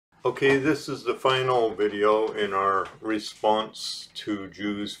Okay, this is the final video in our response to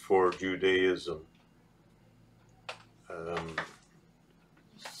Jews for Judaism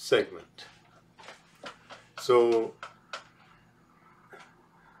segment. So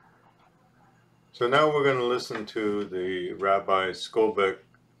now we're going to listen to the Rabbi Skolbeck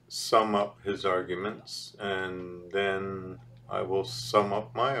sum up his arguments, and then I will sum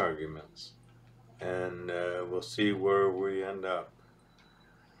up my arguments, and we'll see where we end up.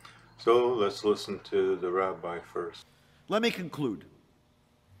 So let's listen to the rabbi first. Let me conclude.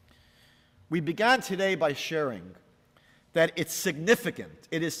 We began today by sharing that it is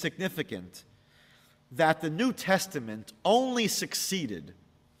significant that the New Testament only succeeded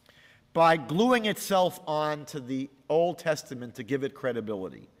by gluing itself on to the Old Testament to give it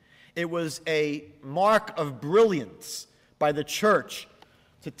credibility. It was a mark of brilliance by the church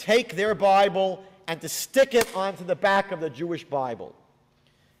to take their Bible and to stick it onto the back of the Jewish Bible.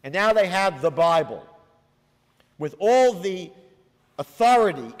 And now they have the Bible with all the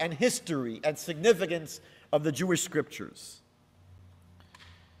authority and history and significance of the Jewish scriptures.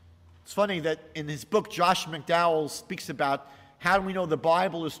 It's funny that in his book, Josh McDowell speaks about how do we know the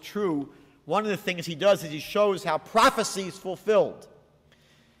Bible is true. One of the things he does is he shows how prophecy is fulfilled.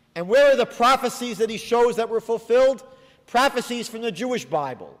 And where are the prophecies that he shows that were fulfilled? Prophecies from the Jewish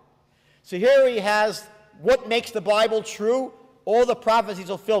Bible. So here he has what makes the Bible true. All the prophecies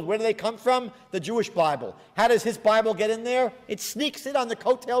fulfilled. Where do they come from? The Jewish Bible. How does his Bible get in there? It sneaks in on the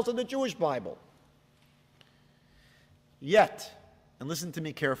coattails of the Jewish Bible. Yet, and listen to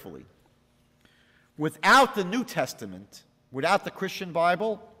me carefully, without the New Testament, without the Christian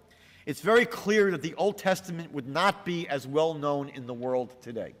Bible, it's very clear that the Old Testament would not be as well known in the world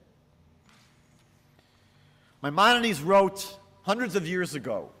today. Maimonides wrote hundreds of years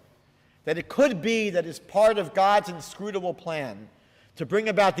ago that it could be that as part of God's inscrutable plan to bring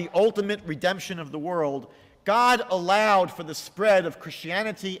about the ultimate redemption of the world, God allowed for the spread of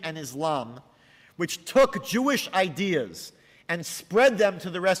Christianity and Islam, which took Jewish ideas and spread them to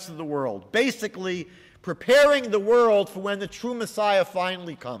the rest of the world, basically preparing the world for when the true Messiah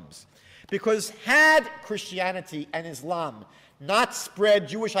finally comes. Because had Christianity and Islam not spread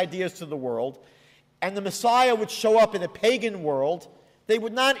Jewish ideas to the world, and the Messiah would show up in a pagan world, they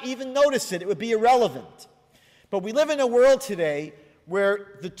would not even notice it. It would be irrelevant. But we live in a world today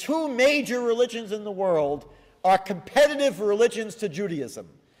where the two major religions in the world are competitive religions to Judaism.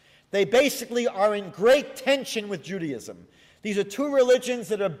 They basically are in great tension with Judaism. These are two religions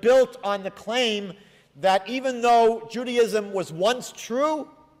that are built on the claim that even though Judaism was once true,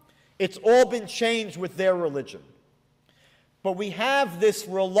 it's all been changed with their religion. But we have this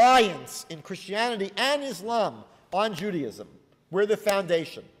reliance in Christianity and Islam on Judaism. We're the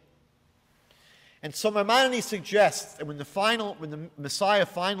foundation. And so Maimonides suggests that when the Messiah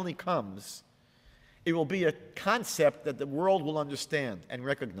finally comes, it will be a concept that the world will understand and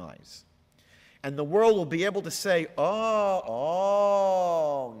recognize. And the world will be able to say, oh,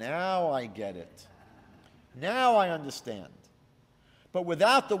 now I get it. Now I understand. But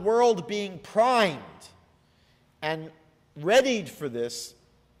without the world being primed and readied for this,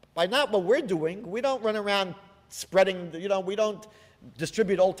 by not what we're doing, we don't run around spreading, we don't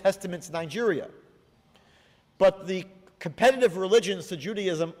distribute Old Testaments in Nigeria. But the competitive religions to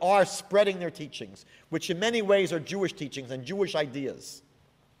Judaism are spreading their teachings, which in many ways are Jewish teachings and Jewish ideas.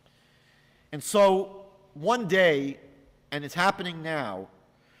 And so one day, and it's happening now,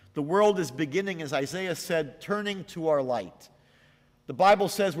 the world is beginning, as Isaiah said, turning to our light. The Bible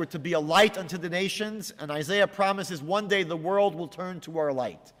says we're to be a light unto the nations, and Isaiah promises one day the world will turn to our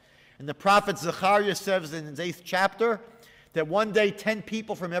light. And the prophet Zechariah says in his 8th chapter that one day 10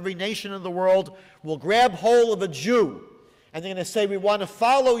 people from every nation of the world will grab hold of a Jew, and they're going to say, we want to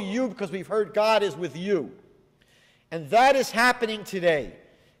follow you because we've heard God is with you. And that is happening today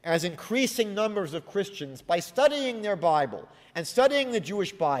as increasing numbers of Christians, by studying their Bible and studying the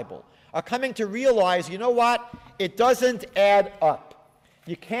Jewish Bible, are coming to realize, you know what? It doesn't add up.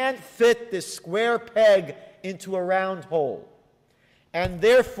 You can't fit this square peg into a round hole. And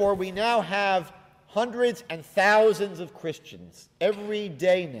therefore, we now have hundreds and thousands of Christians every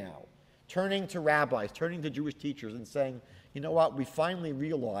day now turning to rabbis, turning to Jewish teachers and saying, you know what? We finally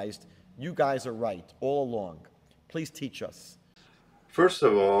realized you guys are right all along. Please teach us. First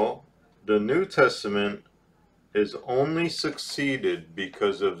of all, the New Testament is only succeeded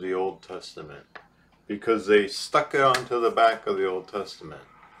because of the Old Testament, because they stuck it onto the back of the Old Testament.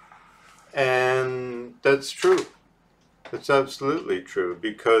 And that's true. It's absolutely true,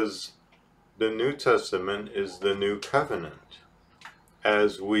 because the New Testament is the New Covenant,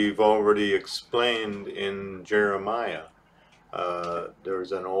 as we've already explained in Jeremiah.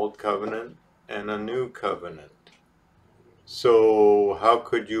 There's an old covenant and a new covenant. So how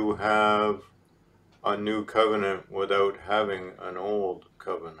could you have a new covenant without having an old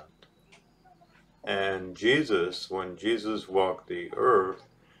covenant? And Jesus, when Jesus walked the earth,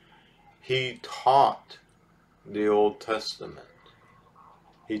 he taught the Old Testament.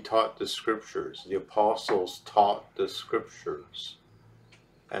 He taught the scriptures. The apostles taught the scriptures.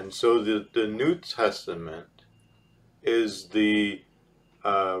 And so the New Testament is the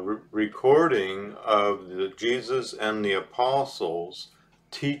recording of Jesus and the apostles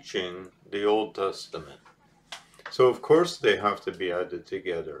teaching the Old Testament. So of course they have to be added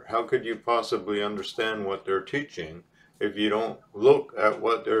together. How could you possibly understand what they're teaching if you don't look at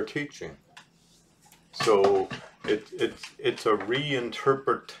what they're teaching? So it's a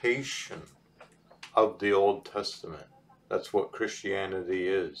reinterpretation of the Old Testament. That's what Christianity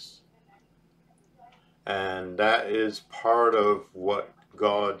is. And that is part of what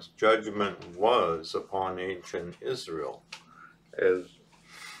God's judgment was upon ancient Israel. Is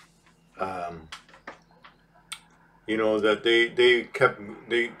you know, that they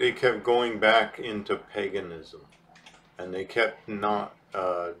kept going back into paganism, and they kept not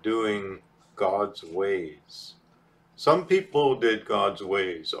doing God's ways. Some people did God's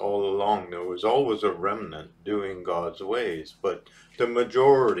ways all along. There was always a remnant doing God's ways, but the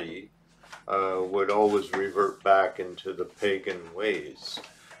majority would always revert back into the pagan ways.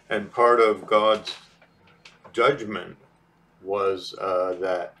 And part of God's judgment was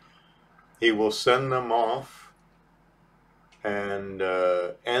that he will send them off and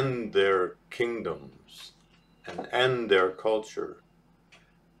end their kingdoms and end their culture.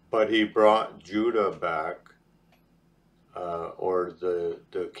 But he brought Judah back, or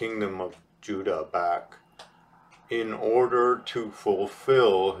the kingdom of Judah back, in order to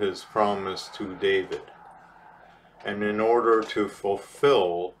fulfill his promise to David, and in order to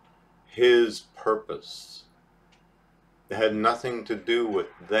fulfill his purpose. It had nothing to do with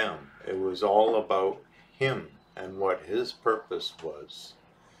them. It was all about him and what his purpose was.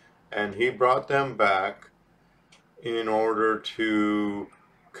 And he brought them back in order to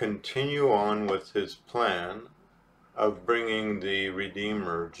continue on with his plan of bringing the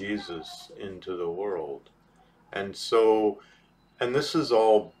Redeemer, Jesus, into the world. And so, and this is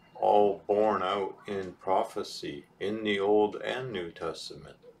all borne out in prophecy in the Old and New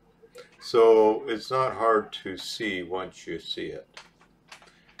Testament. So it's not hard to see once you see it.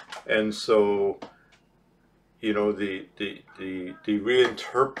 And so, you know, the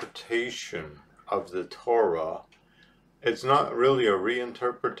reinterpretation of the Torah, it's not really a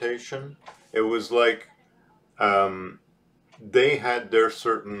reinterpretation. It was like they had their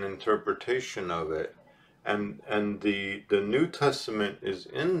certain interpretation of it, and the New Testament is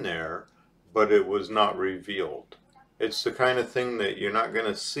in there, but it was not revealed. It's the kind of thing that you're not going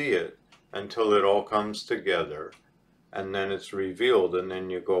to see it until it all comes together, and then it's revealed, and then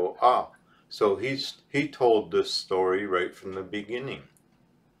you go, ah, so he told this story right from the beginning.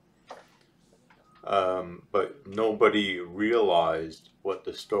 But nobody realized what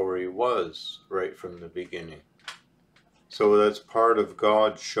the story was right from the beginning. So that's part of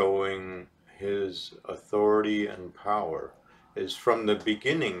God showing his authority and power, is from the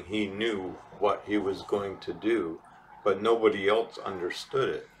beginning he knew what he was going to do, but nobody else understood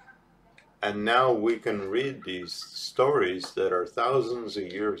it. And now we can read these stories that are thousands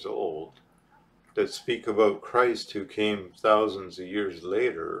of years old, that speak about Christ who came thousands of years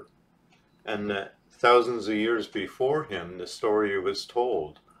later, and that thousands of years before him the story was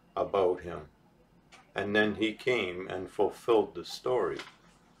told about him. And then he came and fulfilled the story.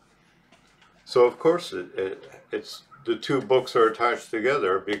 So of course it's the two books are attached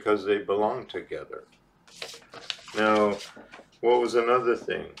together because they belong together. Now, what was another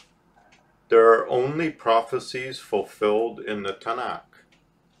thing? There are only prophecies fulfilled in the Tanakh.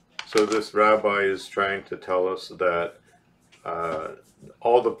 So this rabbi is trying to tell us that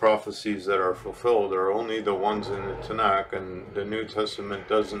all the prophecies that are fulfilled are only the ones in the Tanakh, and the New Testament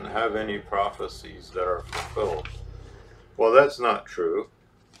doesn't have any prophecies that are fulfilled. Well, that's not true.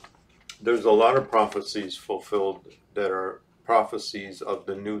 There's a lot of prophecies fulfilled that are prophecies of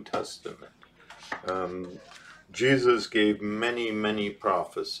the New Testament. Jesus gave many, many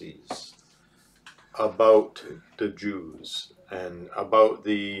prophecies about the Jews and about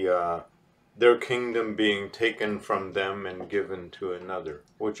their kingdom being taken from them and given to another,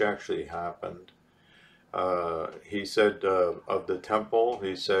 which actually happened. He said of the temple,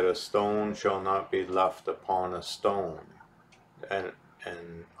 he said, a stone shall not be left upon a stone, and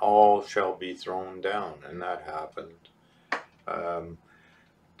all shall be thrown down, and that happened.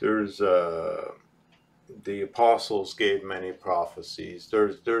 There's the apostles gave many prophecies.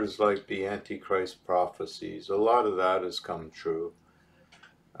 There's like the Antichrist prophecies. A lot of that has come true.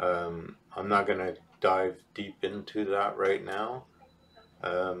 I'm not going to dive deep into that right now.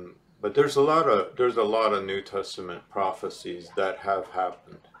 But there's a lot of New Testament prophecies that have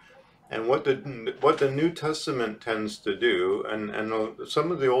happened. And what the New Testament tends to do, and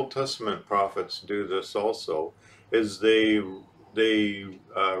some of the Old Testament prophets do this also, is they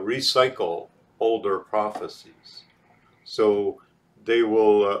recycle older prophecies. So they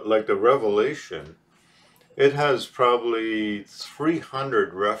will, like the Revelation, it has probably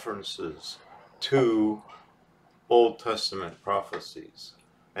 300 references to Old Testament prophecies.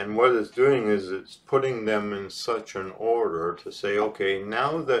 And what it's doing is it's putting them in such an order to say, okay,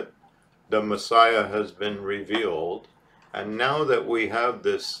 now that the Messiah has been revealed, and now that we have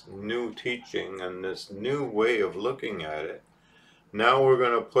this new teaching and this new way of looking at it, now we're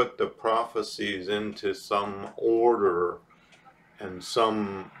going to put the prophecies into some order and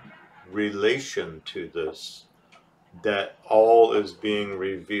some relation to this, that all is being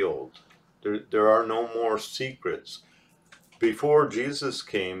revealed. There are no more secrets. Before Jesus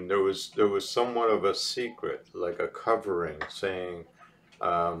came, there was somewhat of a secret, like a covering, saying,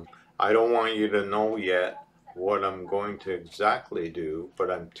 I don't want you to know yet what I'm going to exactly do,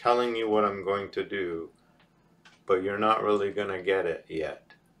 but I'm telling you what I'm going to do, but you're not really going to get it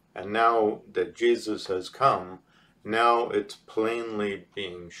yet. And now that Jesus has come, now it's plainly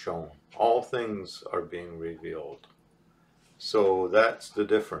being shown. All things are being revealed. So that's the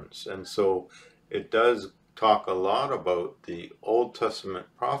difference. And so it does talk a lot about the Old Testament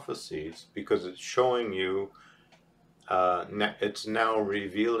prophecies, because it's showing you, it's now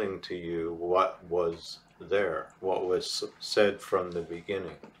revealing to you what was there, what was said from the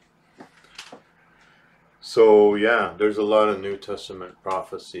beginning. So yeah, there's a lot of New Testament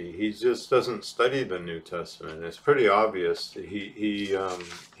prophecy. He just doesn't study the New Testament. It's pretty obvious. He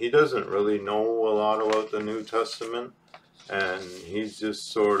doesn't really know a lot about the New Testament, and he's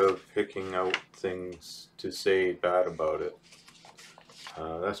just sort of picking out things to say bad about it.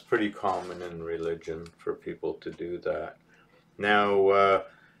 That's pretty common in religion for people to do that. Now,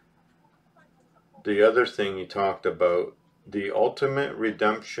 the other thing he talked about, the ultimate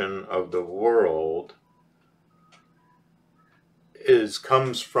redemption of the world,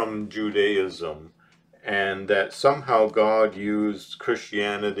 comes from Judaism, and that somehow God used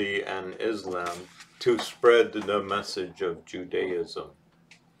Christianity and Islam to spread the message of Judaism.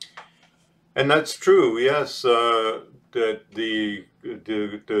 And that's true, yes, that the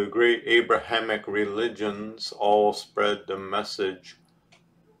great Abrahamic religions all spread the message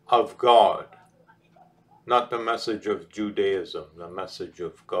of God, not the message of Judaism, the message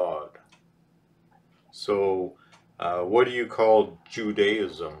of God. So what do you call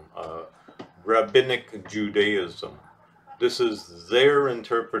Judaism? Rabbinic Judaism. This is their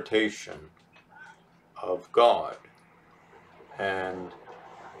interpretation of God, and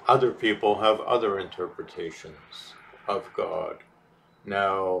other people have other interpretations of God.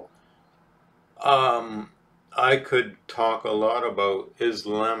 Now, I could talk a lot about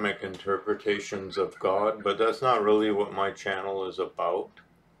Islamic interpretations of God, but that's not really what my channel is about.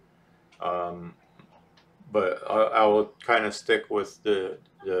 But I will kind of stick with the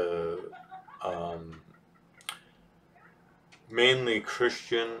mainly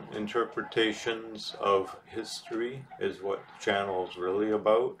Christian interpretations of history is what the channel is really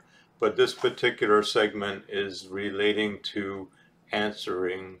about. But this particular segment is relating to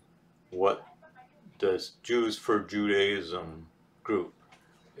answering what the Jews for Judaism group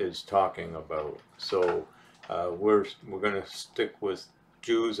is talking about. So we're going to stick with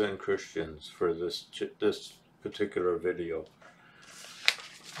Jews and Christians for this particular video.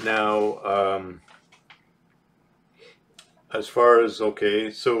 Now, as far as,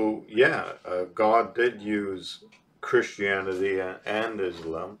 okay, so yeah, God did use Christianity and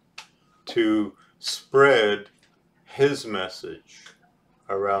Islam to spread his message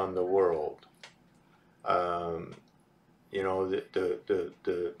around the world. You know,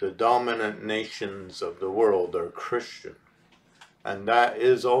 the dominant nations of the world are Christian, and that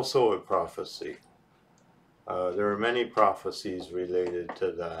is also a prophecy. There are many prophecies related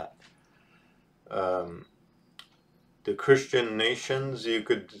to that. The Christian nations, you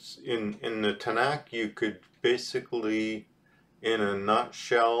could, in the Tanakh, you could basically, in a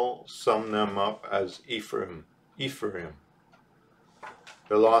nutshell, sum them up as Ephraim.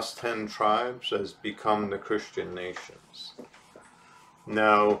 The lost 10 tribes has become the Christian nations.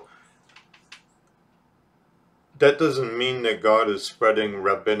 Now, that doesn't mean that God is spreading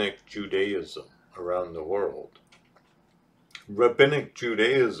Rabbinic Judaism around the world. Rabbinic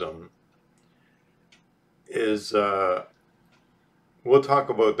Judaism is, we'll talk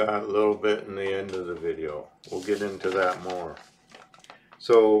about that a little bit in the end of the video. We'll get into that more.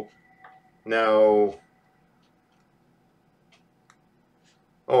 So now,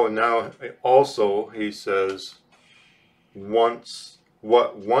 now also he says,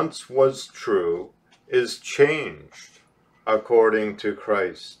 what once was true is changed according to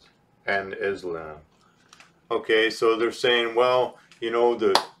Christ and Islam. Okay, so they're saying, well, you know,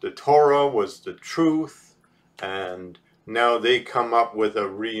 the Torah was the truth, and now they come up with a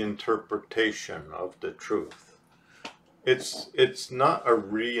reinterpretation of the truth. It's not a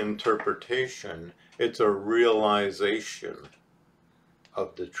reinterpretation, it's a realization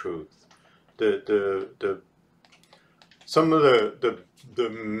of the truth. Some of the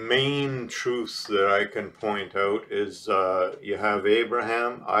main truths that I can point out is you have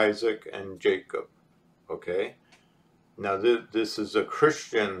Abraham, Isaac, and Jacob. Okay, now this is a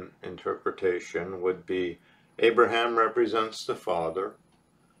Christian interpretation. Would be Abraham represents the father,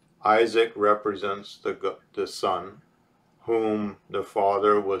 Isaac represents the son, whom the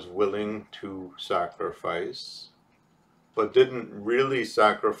father was willing to sacrifice, but didn't really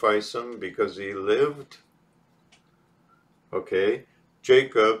sacrifice him because he lived. Okay,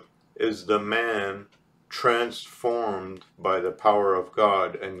 Jacob is the man transformed by the power of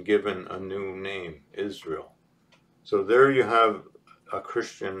God and given a new name, Israel. So there you have a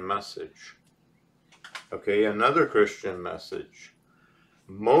Christian message. Okay, another Christian message.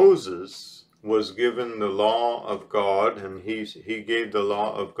 Moses was given the law of God, and he gave the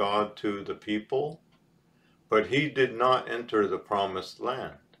law of God to the people, but he did not enter the promised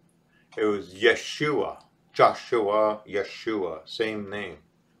land. It was Yeshua, same name,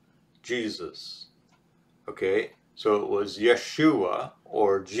 Jesus. Okay, so it was Yeshua,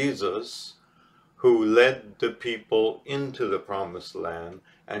 or Jesus, who led the people into the promised land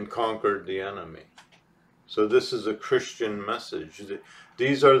and conquered the enemy. So this is a Christian message.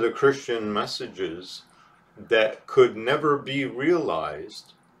 These are the Christian messages that could never be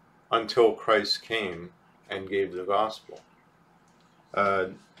realized until Christ came and gave the gospel.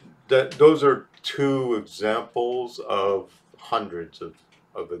 Those are two examples of hundreds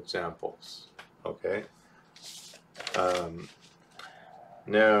of examples. Okay.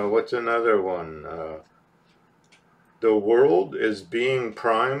 Now, what's another one? The world is being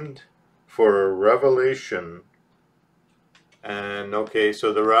primed for a revelation. And okay,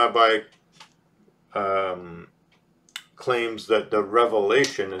 so the rabbi claims that the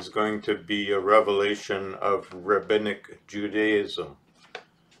revelation is going to be a revelation of rabbinic Judaism.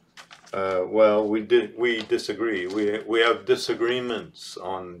 Well, we disagree. We have disagreements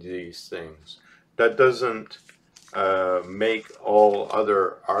on these things. That doesn't make all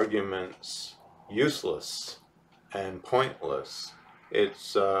other arguments useless and pointless.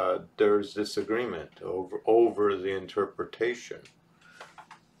 It's there's disagreement over the interpretation.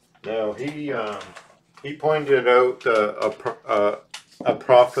 Now he pointed out a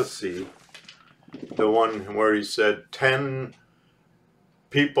prophecy, the one where he said 10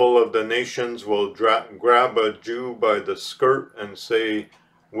 people of the nations will grab a Jew by the skirt and say,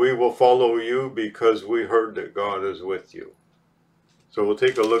 "We will follow you because we heard that God is with you." So we'll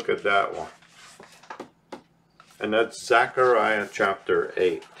take a look at that one. And that's Zechariah chapter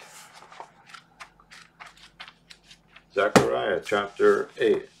 8. Zechariah chapter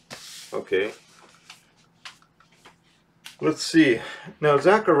 8. Okay. Let's see. Now,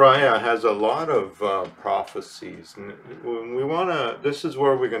 Zechariah has a lot of prophecies. And we want to, this is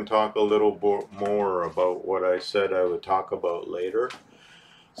where we can talk a little more about what I said I would talk about later.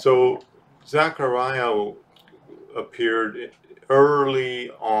 So, Zechariah appeared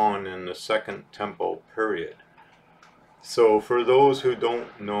early on in the Second Temple period. So, for those who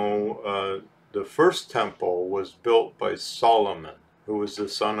don't know, the first temple was built by Solomon, who was the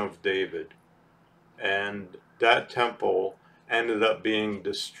son of David. And that temple ended up being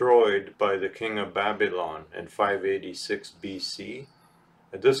destroyed by the king of Babylon in 586 BC.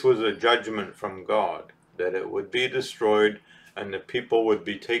 And this was a judgment from God, that it would be destroyed and the people would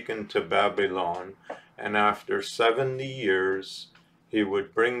be taken to Babylon. And after 70 years, he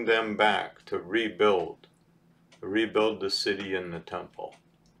would bring them back to rebuild the city and the temple.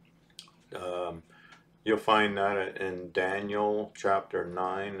 You'll find that in Daniel chapter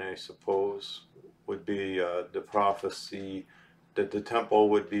 9, I suppose, would be the prophecy that the temple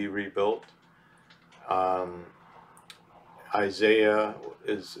would be rebuilt. Isaiah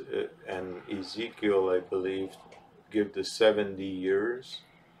and Ezekiel, I believe, give the 70 years.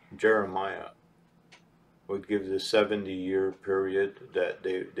 Jeremiah would give the 70-year period that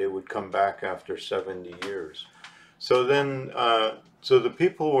they would come back after 70 years. So then, so the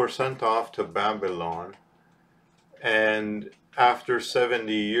people were sent off to Babylon, And after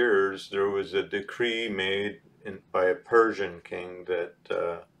 70 years, there was a decree made by a Persian king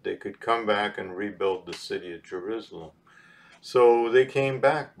that they could come back and rebuild the city of Jerusalem. So they came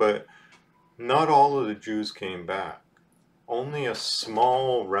back, but not all of the Jews came back. Only a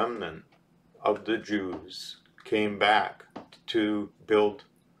small remnant of the Jews came back to build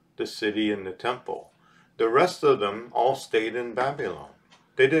the city and the temple. The rest of them all stayed in Babylon.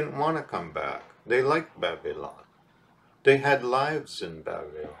 They didn't want to come back. They liked Babylon. They had lives in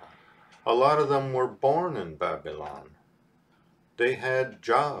Babylon. A lot of them were born in Babylon. They had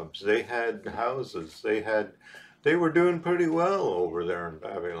jobs. They had houses. They were doing pretty well over there in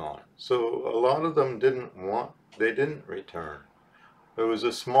Babylon. So a lot of them they didn't return. There was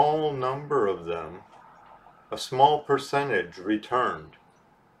a small number of them, a small percentage returned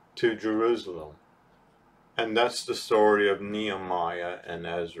to Jerusalem. And that's the story of Nehemiah and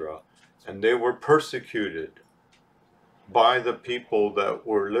Ezra. And they were persecuted by the people that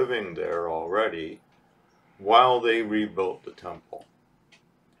were living there already while they rebuilt the temple.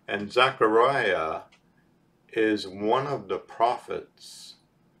 And Zechariah is one of the prophets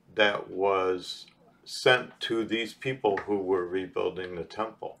that was sent to these people who were rebuilding the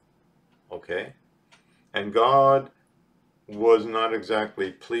temple. Okay? And God was not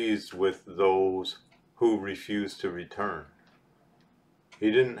exactly pleased with those who refused to return.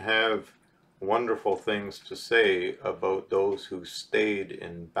 He didn't have wonderful things to say about those who stayed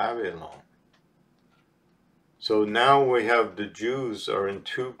in Babylon. So now we have the Jews are in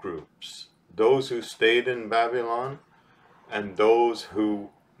two groups. Those who stayed in Babylon and those who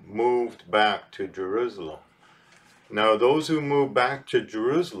moved back to Jerusalem. Now those who moved back to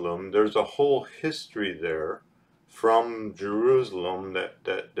Jerusalem, there's a whole history there from Jerusalem that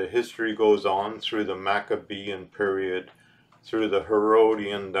the history goes on through the Maccabean period, through the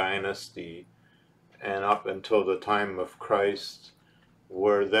Herodian dynasty, and up until the time of Christ,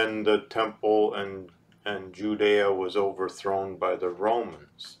 where then the temple and Judea was overthrown by the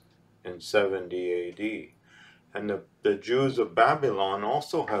Romans in 70 AD. And the Jews of Babylon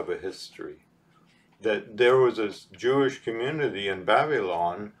also have a history. That there was a Jewish community in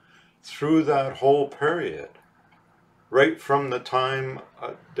Babylon through that whole period. Right from the time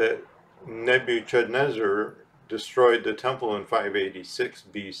that Nebuchadnezzar destroyed the temple in 586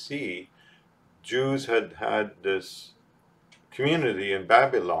 BC, Jews had had this community in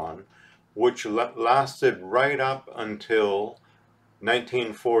Babylon, which lasted right up until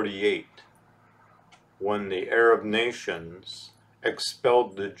 1948, when the Arab nations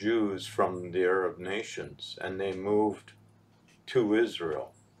expelled the Jews from the Arab nations and they moved to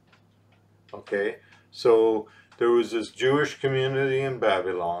Israel. Okay, so there was this Jewish community in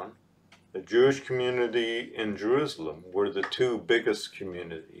Babylon. The Jewish community in Jerusalem were the two biggest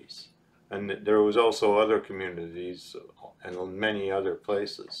communities. And there was also other communities and many other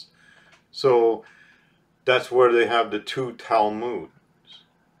places. So that's where they have the two Talmuds.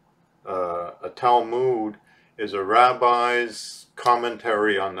 A Talmud is a rabbi's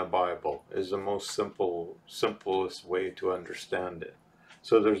commentary on the Bible, is the most simplest way to understand it.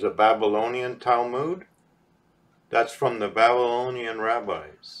 So there's a Babylonian Talmud. That's from the Babylonian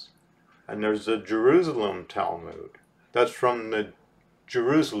rabbis. And there's the Jerusalem Talmud. That's from the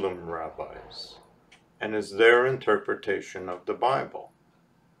Jerusalem rabbis. And is their interpretation of the Bible.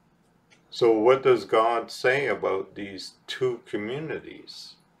 So what does God say about these two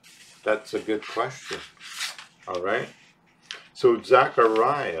communities? That's a good question. All right. So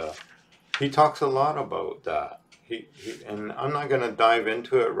Zechariah, he talks a lot about that. And I'm not going to dive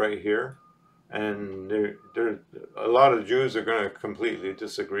into it right here. And a lot of Jews are going to completely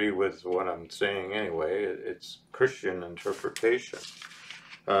disagree with what I'm saying anyway. It's Christian interpretation.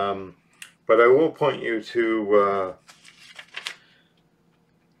 But I will point you to,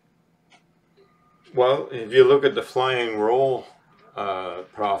 well, if you look at the flying roll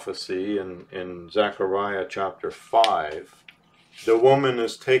prophecy in Zechariah chapter 5, the woman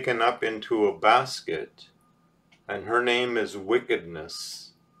is taken up into a basket, and her name is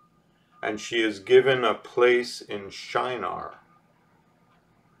Wickedness, and she is given a place in Shinar,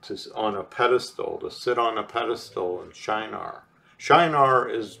 on a pedestal, to sit on a pedestal in Shinar. Shinar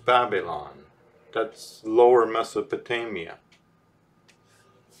is Babylon. That's lower Mesopotamia.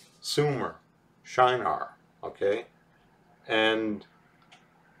 Sumer, Shinar, okay? And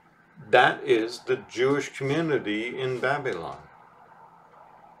that is the Jewish community in Babylon.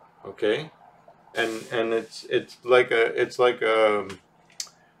 Okay? And it's like a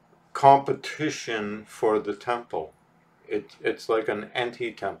competition for the temple. It's like an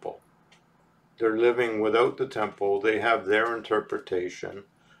anti-temple. They're living without the temple. They have their interpretation.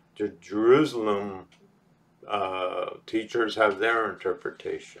 The Jerusalem teachers have their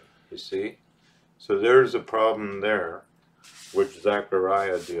interpretation, you see. So there's a problem there, which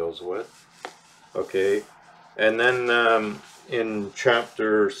Zechariah deals with. Okay, and then in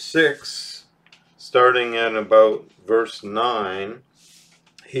chapter 6, starting at about verse 9,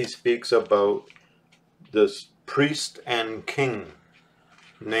 he speaks about this priest and king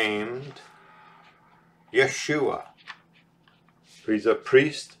named Yeshua. He's a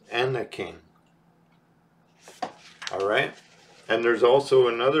priest and a king. All right? And there's also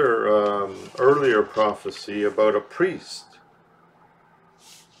another earlier prophecy about a priest.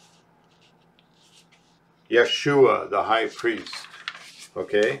 Yeshua, the high priest.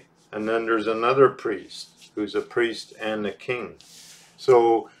 Okay? And then there's another priest who's a priest and a king.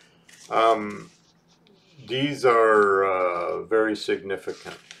 So these are very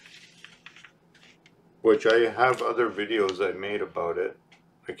significant, which I have other videos I made about it.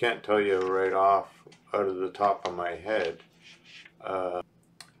 I can't tell you right off out of the top of my head.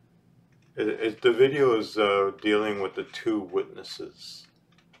 The video is dealing with the two witnesses.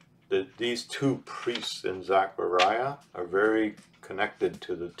 These two priests in Zechariah are very connected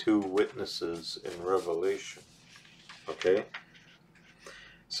to the two witnesses in Revelation. Okay?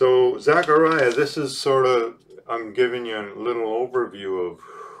 So Zechariah, this is sort of, I'm giving you a little overview of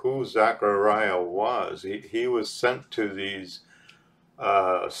who Zechariah was. He was sent to these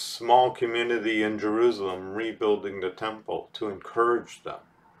small community in Jerusalem rebuilding the temple to encourage them.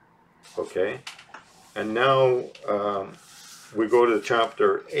 Okay? And now we go to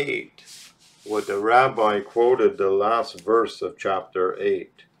chapter 8, where the rabbi quoted the last verse of chapter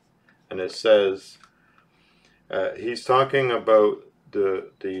 8. And it says, he's talking about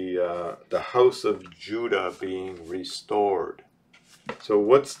the house of Judah being restored. So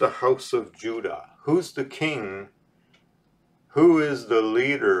what's the house of Judah? Who's the king? Who is the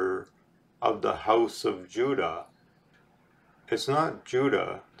leader of the house of Judah? It's not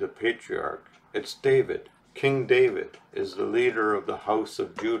Judah, the patriarch. It's David. King David is the leader of the house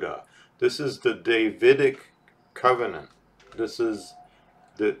of Judah. This is the Davidic covenant. This is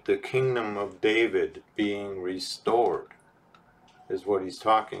the kingdom of David being restored, is what he's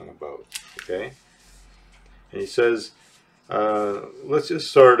talking about. Okay? And he says, let's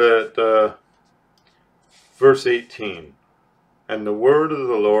just start at verse 18. And the word of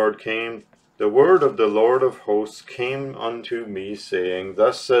the Lord of hosts came unto me, saying,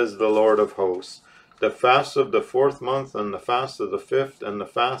 Thus says the Lord of hosts, the fast of the 4th month, and the fast of the 5th, and the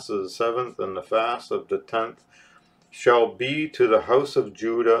fast of the 7th, and the fast of the 10th, shall be to the house of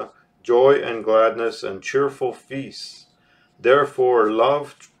Judah joy and gladness and cheerful feasts. Therefore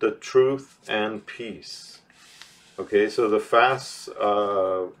love the truth and peace. Okay, so the fasts,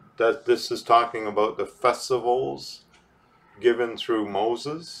 that this is talking about the festivals given through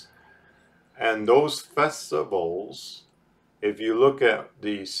Moses. And those festivals, if you look at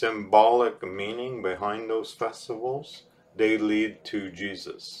the symbolic meaning behind those festivals, they lead to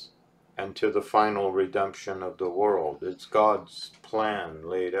Jesus and to the final redemption of the world. It's God's plan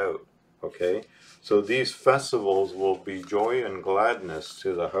laid out. Okay? So these festivals will be joy and gladness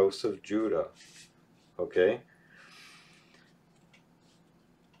to the house of Judah. Okay?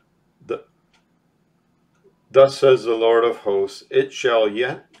 Thus says the Lord of hosts, It shall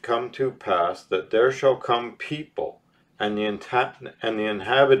yet come to pass that there shall come people, and the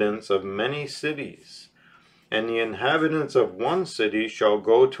inhabitants of many cities, and the inhabitants of one city shall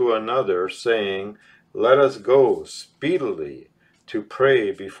go to another, saying, Let us go speedily to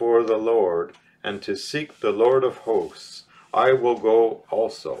pray before the Lord, and to seek the Lord of hosts. I will go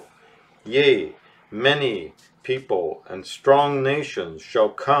also. Yea, many people and strong nations shall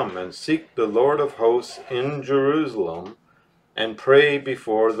come and seek the Lord of hosts in Jerusalem, and pray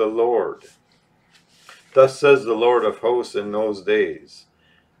before the Lord. Thus says the Lord of hosts in those days,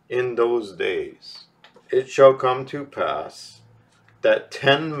 it shall come to pass that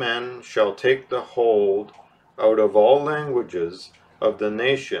 10 men shall take the hold out of all languages of the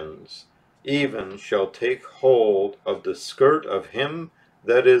nations, even shall take hold of the skirt of him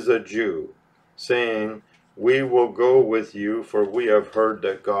that is a Jew, saying, We will go with you, for we have heard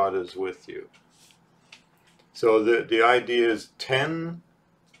that God is with you. So the idea is 10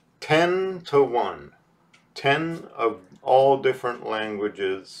 to 1. 10 of all different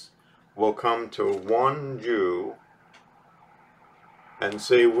languages will come to one Jew and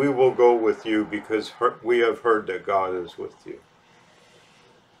say, We will go with you because we have heard that God is with you.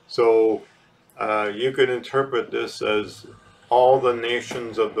 So you can interpret this as all the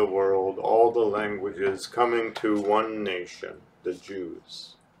nations of the world, all the languages coming to one nation, the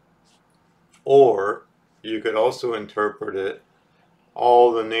Jews. Or you could also interpret it,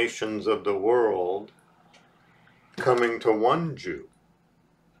 all the nations of the world coming to one Jew.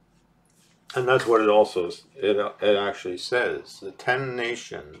 And that's what it actually says. The 10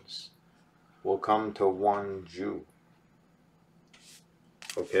 nations will come to one Jew.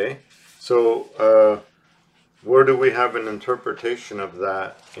 Okay? So, where do we have an interpretation of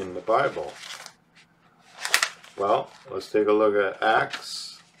that in the Bible? Well, let's take a look at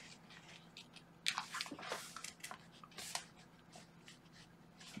Acts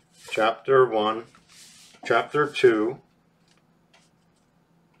chapter 1, chapter 2,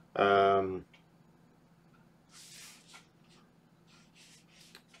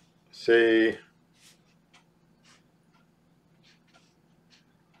 say,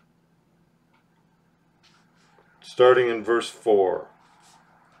 starting in verse 4.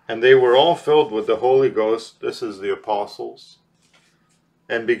 And they were all filled with the Holy Ghost, this is the apostles,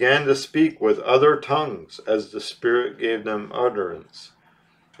 and began to speak with other tongues as the Spirit gave them utterance.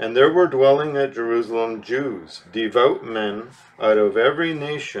 And there were dwelling at Jerusalem Jews, devout men out of every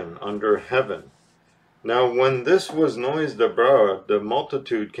nation under heaven. Now when this was noised abroad, the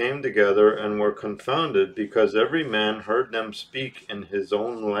multitude came together and were confounded, because every man heard them speak in his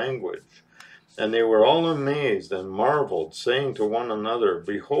own language. And they were all amazed and marveled, saying to one another,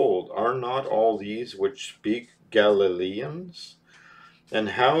 Behold, are not all these which speak Galileans?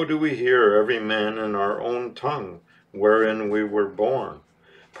 And how do we hear every man in our own tongue, wherein we were born?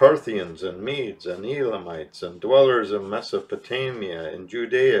 Parthians and Medes and Elamites and dwellers in Mesopotamia and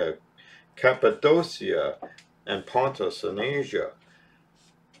Judea, Cappadocia and Pontus and Asia,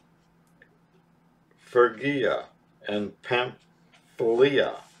 Phrygia and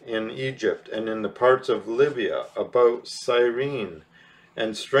Pamphylia in Egypt and in the parts of Libya about Cyrene,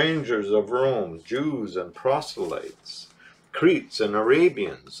 and strangers of Rome, Jews and proselytes, Cretes and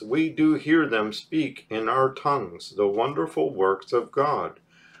Arabians, we do hear them speak in our tongues the wonderful works of God.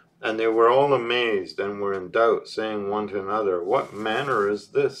 And they were all amazed and were in doubt, saying one to another, What manner is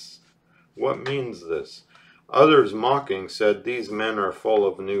this? What means this? Others mocking said, These men are full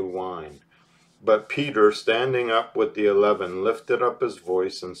of new wine. But Peter, standing up with the 11, lifted up his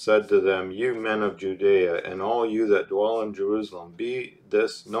voice and said to them, You men of Judea, and all you that dwell in Jerusalem, be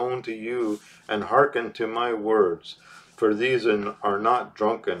this known to you, and hearken to my words. For these are not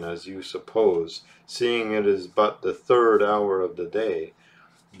drunken, as you suppose, seeing it is but the 3rd hour of the day.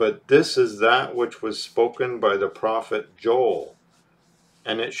 But this is that which was spoken by the prophet Joel.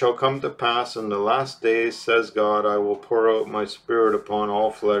 And it shall come to pass in the last days, says God, I will pour out my Spirit upon all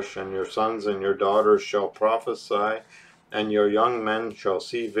flesh, and your sons and your daughters shall prophesy, and your young men shall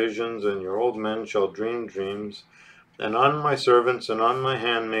see visions, and your old men shall dream dreams. And on my servants and on my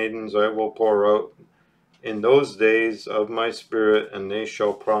handmaidens I will pour out in those days of my Spirit, and they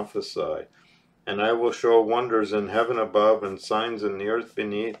shall prophesy. And I will show wonders in heaven above, and signs in the earth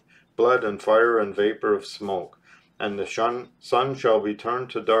beneath, blood and fire and vapor of smoke. And the sun shall be turned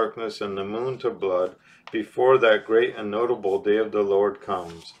to darkness, and the moon to blood, before that great and notable day of the Lord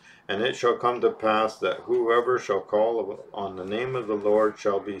comes. And it shall come to pass that whoever shall call on the name of the Lord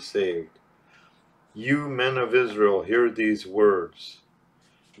shall be saved. You men of Israel, hear these words.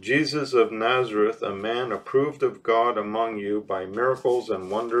 Jesus of Nazareth, a man approved of God among you by miracles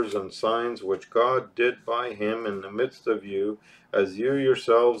and wonders and signs which God did by him in the midst of you, as you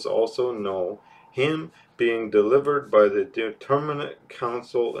yourselves also know, him being delivered by the determinate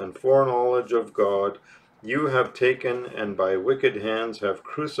counsel and foreknowledge of God, you have taken and by wicked hands have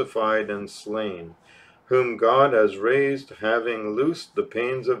crucified and slain, whom God has raised, having loosed the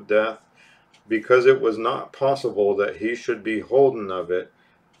pains of death, because it was not possible that he should be holden of it.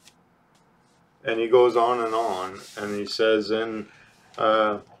 And he goes on, and he says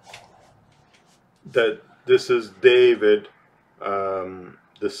that this is David,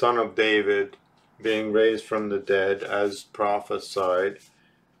 the son of David, being raised from the dead as prophesied.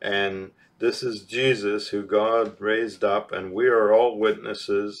 And this is Jesus who God raised up, and we are all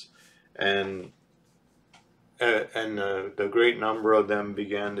witnesses. And the great number of them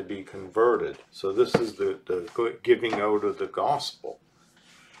began to be converted. So this is the giving out of the gospel.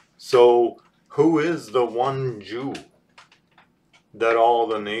 So who is the one Jew that all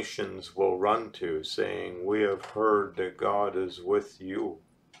the nations will run to, saying, We have heard that God is with you?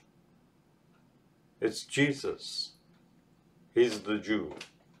 It's Jesus. He's the Jew.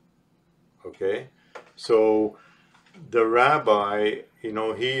 Okay? So the rabbi,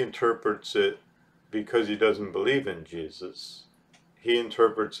 he interprets it because he doesn't believe in Jesus. He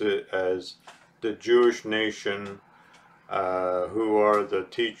interprets it as the Jewish nation, who are the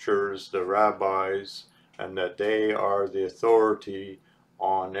teachers, the rabbis, and that they are the authority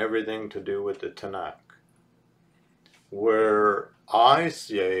on everything to do with the Tanakh. Where I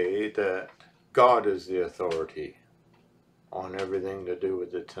say that God is the authority on everything to do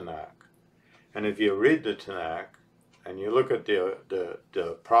with the Tanakh. And if you read the Tanakh, and you look at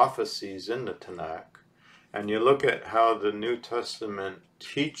the prophecies in the Tanakh, and you look at how the New Testament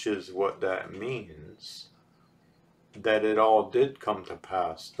teaches what that means, that it all did come to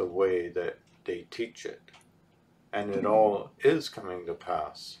pass the way that they teach it. And it all is coming to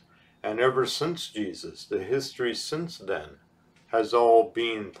pass. And ever since Jesus, the history since then has all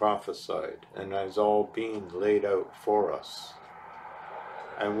been prophesied and has all been laid out for us.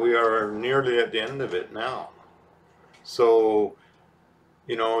 And we are nearly at the end of it now. So,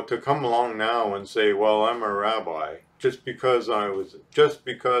 you know, to come along now and say, well, I'm a rabbi, just because I'm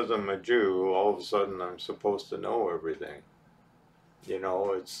a Jew, all of a sudden I'm supposed to know everything. You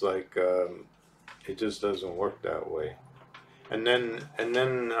know, it's like, it just doesn't work that way. And then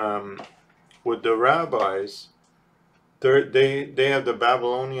with the rabbis, they have the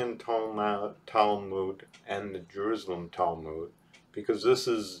Babylonian Talmud and the Jerusalem Talmud, because this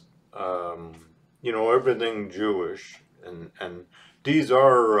is, you know, everything Jewish, and these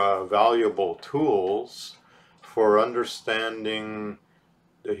are valuable tools for understanding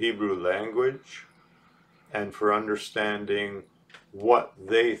the Hebrew language and for understanding what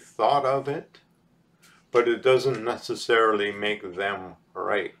they thought of it, but it doesn't necessarily make them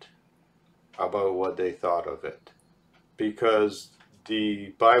right about what they thought of it, because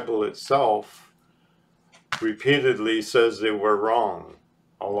the Bible itself repeatedly says they were wrong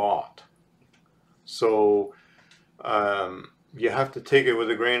a lot. So you have to take it with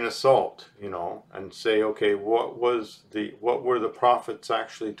a grain of salt, you know, and say, okay, what were the prophets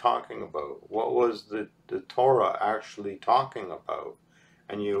actually talking about? What was the Torah actually talking about?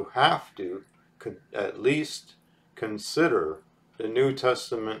 And you have to at least consider the New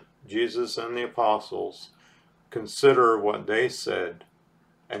Testament, Jesus and the apostles, consider what they said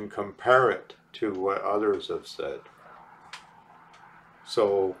and compare it to what others have said.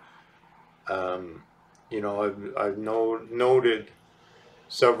 So, you know, I've noted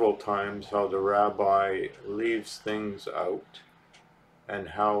several times how the rabbi leaves things out and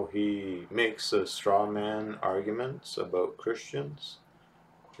how he makes a straw man arguments about Christians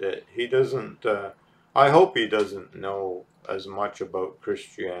that he doesn't, I hope he doesn't know as much about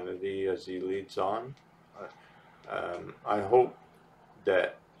Christianity as he leads on. I hope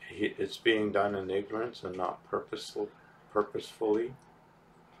that it's being done in ignorance and not purposefully,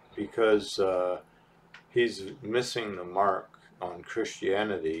 because he's missing the mark on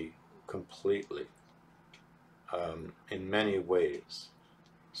Christianity completely, in many ways.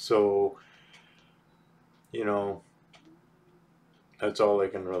 So, you know, that's all I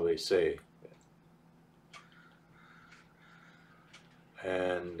can really say.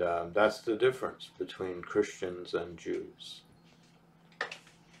 And that's the difference between Christians and Jews.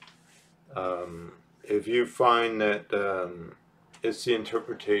 If you find that it's the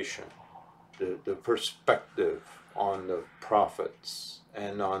interpretation, the perspective on the prophets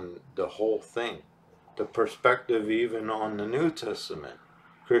and on the whole thing, the perspective even on the New Testament,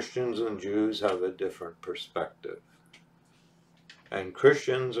 Christians and Jews have a different perspective. And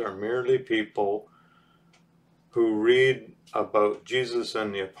Christians are merely people who read about Jesus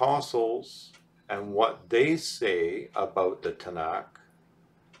and the apostles and what they say about the Tanakh,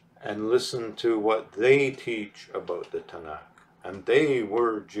 and listen to what they teach about the Tanakh. And they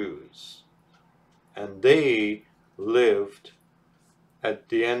were Jews. And they lived at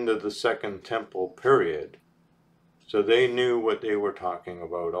the end of the Second Temple period. So they knew what they were talking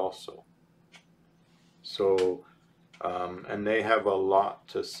about also. So, and they have a lot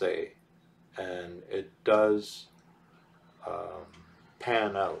to say. And it does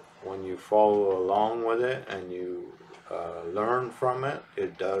pan out. When you follow along with it and you learn from it,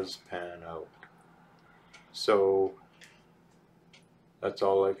 it does pan out. So that's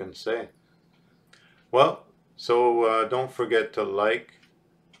all I can say. Well, so don't forget to like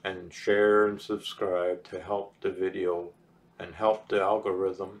and share and subscribe to help the video and help the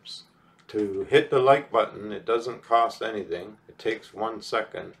algorithms. To hit the like button, it doesn't cost anything. It takes 1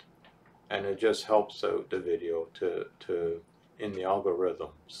 second, and it just helps out the video in the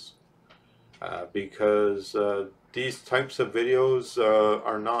algorithms. Because these types of videos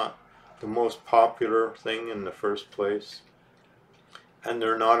are not the most popular thing in the first place, and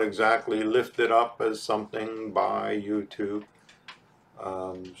they're not exactly lifted up as something by YouTube.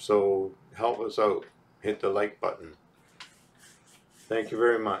 So help us out. Hit the like button. Thank you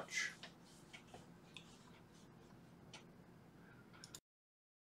very much.